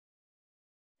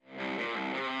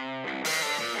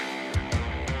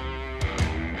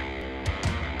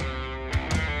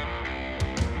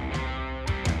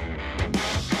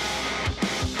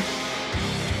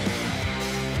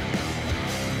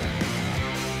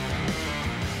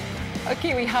A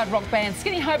Kiwi hard rock band,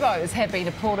 Skinny Hobos, have been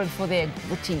applauded for their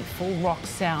gritty, full rock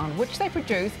sound, which they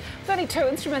produce with only 2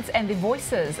 instruments and their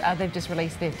voices. They've just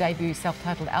released their debut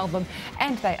self-titled album,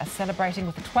 and they are celebrating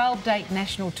with a 12-date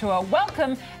national tour.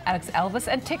 Welcome, Alex, Elvis,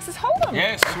 and Texas Holdom.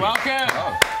 Yes, welcome.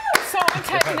 Oh. So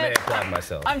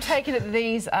I'm taking it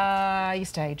these are your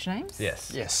stage names?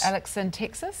 Yes. Yes. Alex and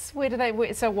Texas. Where do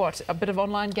they? So what? A bit of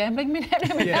online gambling been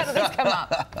happening? Yes. How did this come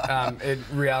up? In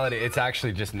reality, it's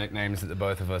actually just nicknames that the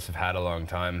both of us have had a long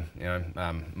time. You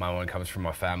know, my one comes from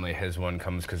my family. His one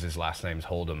comes because his last name's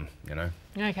Holdom. You know.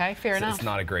 Okay, fair enough. It's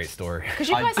not a great story. Because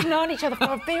you guys have known each other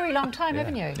for a very long time,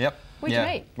 haven't you? Yep. Where'd you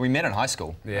meet? We met in high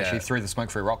school, actually, through the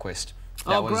Smoke-Free Rock Quest.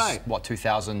 That was, great. What,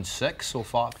 2006 or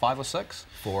 5 or 6?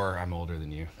 4. I'm older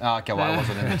than you. Okay, well, I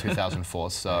wasn't in 2004,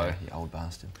 so you old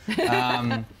bastard.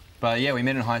 But yeah, we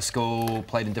met in high school,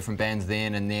 played in different bands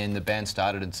then, and then the band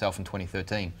started itself in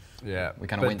 2013. Yeah, we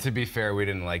kind of went. To be fair, we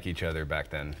didn't like each other back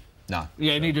then. No.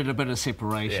 Yeah, you needed a bit of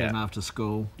separation after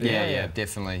school. Yeah,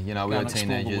 definitely. You know, we were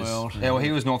teenagers. Yeah, well,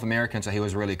 he was North American, so he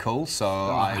was really cool. So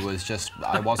I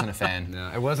wasn't a fan.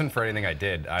 No, it wasn't for anything I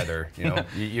did either. You know,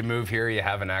 you move here, you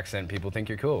have an accent, people think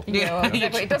you're cool. Yeah, well,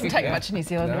 exactly. It doesn't take much in New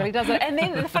Zealand, really, does it? And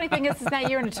then the funny thing is now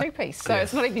you're in a 2-piece, so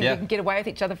it's not even you can get away with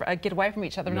each other, get away from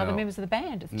each other and other members of the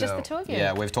band. It's just the 2 of you.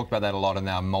 Yeah, we've talked about that a lot in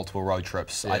our multiple road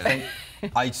trips. I think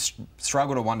I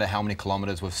struggle to wonder how many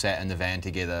kilometres we've sat in the van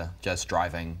together, just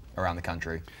driving around the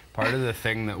country. Part of the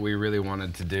thing that we really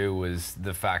wanted to do was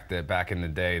the fact that back in the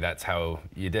day, that's how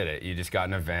you did it. You just got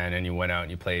in a van and you went out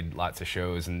and you played lots of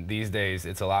shows. And these days,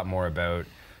 it's a lot more about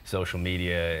social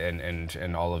media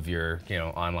and all of your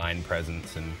online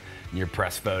presence and your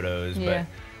press photos. Yeah.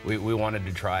 But we wanted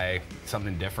to try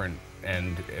something different.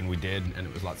 And we did, and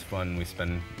it was lots of fun. We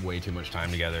spend way too much time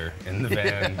together in the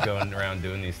van, going around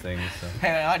doing these things. So.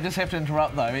 Hey, I just have to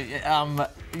interrupt though.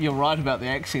 You're right about the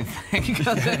accent thing,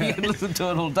 because you can listen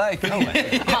to it all day.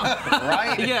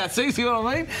 Right? Yeah, see what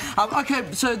I mean?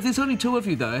 Okay, so there's only 2 of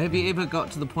you though. Have you ever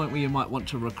got to the point where you might want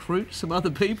to recruit some other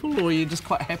people, or are you just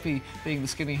quite happy being the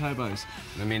Skinny Hobos?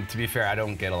 I mean, to be fair, I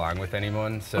don't get along with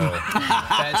anyone, so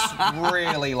that's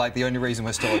really like the only reason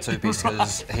we're still a 2-piece,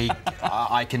 because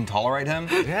I can tolerate him.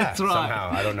 Yeah, that's right.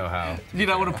 Somehow. I don't know how. You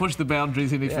don't want to push the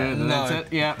boundaries any further. No, that's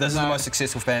it. Yeah. This is the most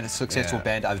successful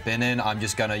band I've been in. I'm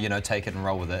just gonna take it and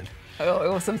roll with it.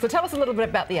 Oh, awesome. So tell us a little bit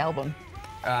about the album.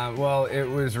 Well, it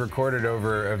was recorded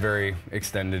over a very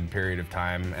extended period of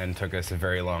time and took us a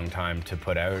very long time to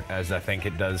put out, as I think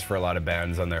it does for a lot of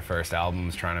bands on their first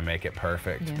albums, trying to make it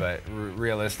perfect. Yeah. But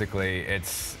realistically,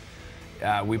 it's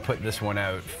we put this one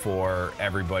out for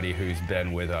everybody who's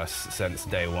been with us since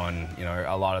day one. You know,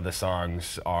 a lot of the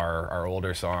songs are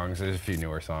older songs. There's a few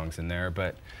newer songs in there,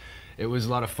 but it was a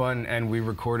lot of fun, and we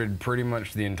recorded pretty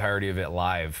much the entirety of it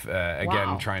live.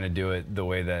 Again, trying to do it the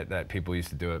way that people used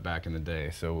to do it back in the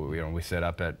day. So we set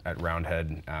up at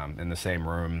Roundhead in the same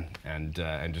room and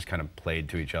just kind of played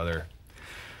to each other.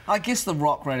 I guess the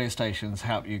rock radio stations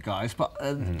help you guys, but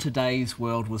in today's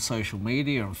world with social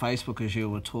media and Facebook, as you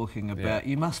were talking about,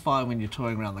 you must find when you're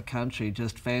touring around the country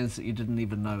just fans that you didn't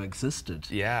even know existed.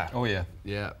 Yeah. Oh yeah.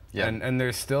 Yeah. And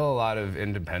there's still a lot of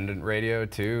independent radio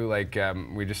too. Like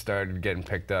we just started getting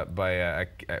picked up by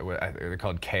they're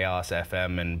called Chaos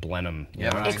FM and Blenheim.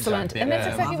 Yeah, excellent. And that's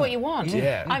exactly what you want.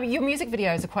 Yeah. Your music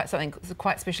videos are something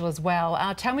quite special as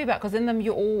well. Tell me about, because in them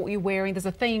you're wearing, there's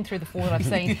a theme through the 4 that I've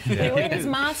seen. You're wearing these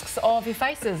masks of your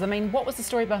faces. I mean, what was the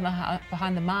story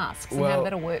behind the masks, and how did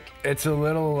that all work? It's a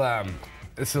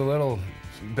little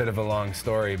bit of a long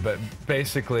story, but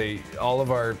basically all of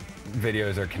our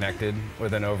videos are connected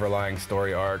with an overlying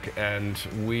story arc, and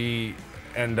we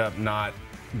end up not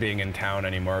being in town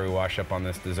anymore. We wash up on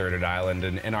this deserted island,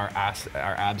 and in our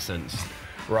absence,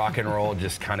 rock and roll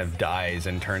just kind of dies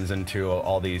and turns into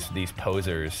all these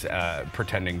posers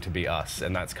pretending to be us,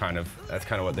 and that's kind of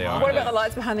what they are. What about the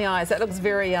lights behind the eyes? That looks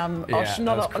very not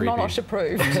Osh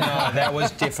approved. No, that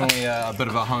was definitely a bit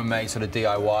of a homemade sort of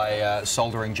DIY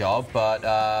soldering job, but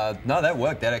no, that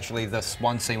worked. That actually, this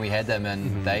one scene we had them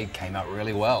in, they came out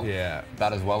really well. Yeah,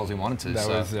 about as well as we wanted to. That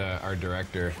was our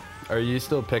director. Are you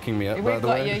still picking me up, by the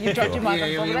way? You dropped your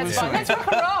microphone. That's fine. That's rock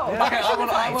and roll. Okay,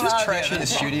 I want just trashing the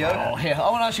studio. I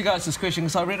want to ask you guys this question,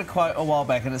 because I read a quote a while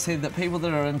back, and it said that people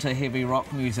that are into heavy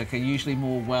rock music are usually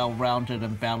more well-rounded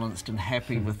and balanced and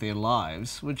happy with their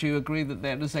lives. Would you agree that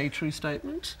that is a true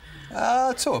statement?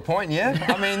 To a point, yeah.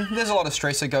 I mean, there's a lot of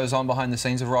stress that goes on behind the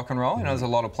scenes of rock and roll. You know, there's a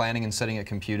lot of planning and sitting at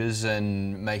computers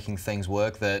and making things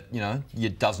work that,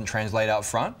 it doesn't translate out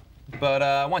front.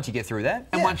 But once you get through that,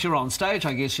 and once you're on stage,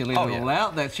 I guess you let it all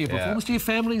out. That's your performance. Do your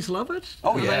families love it?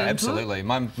 Oh yeah, absolutely.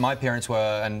 My parents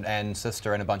were, and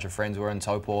sister and a bunch of friends were in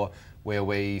Topor where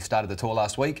we started the tour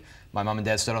last week. My mum and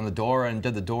dad stood on the door and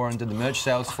did the merch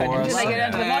sales for us. Did they get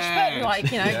into the mosh pit and,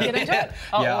 like, you know, get into it?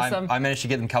 Oh, yeah, awesome. I managed to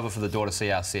get them cover for the door to see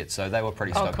our set, so they were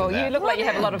pretty stoked cool. with that. You look like you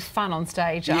have a lot of fun on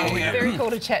stage. Very cool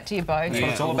to chat to you both. That's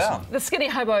what it's all about. The Skinny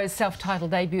Hobos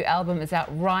self-titled debut album is out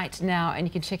right now, and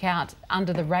you can check out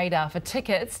Under the Radar for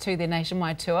tickets to their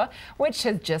nationwide tour, which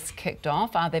has just kicked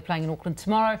off. They're playing in Auckland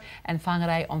tomorrow and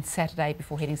Whangarei on Saturday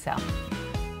before heading south.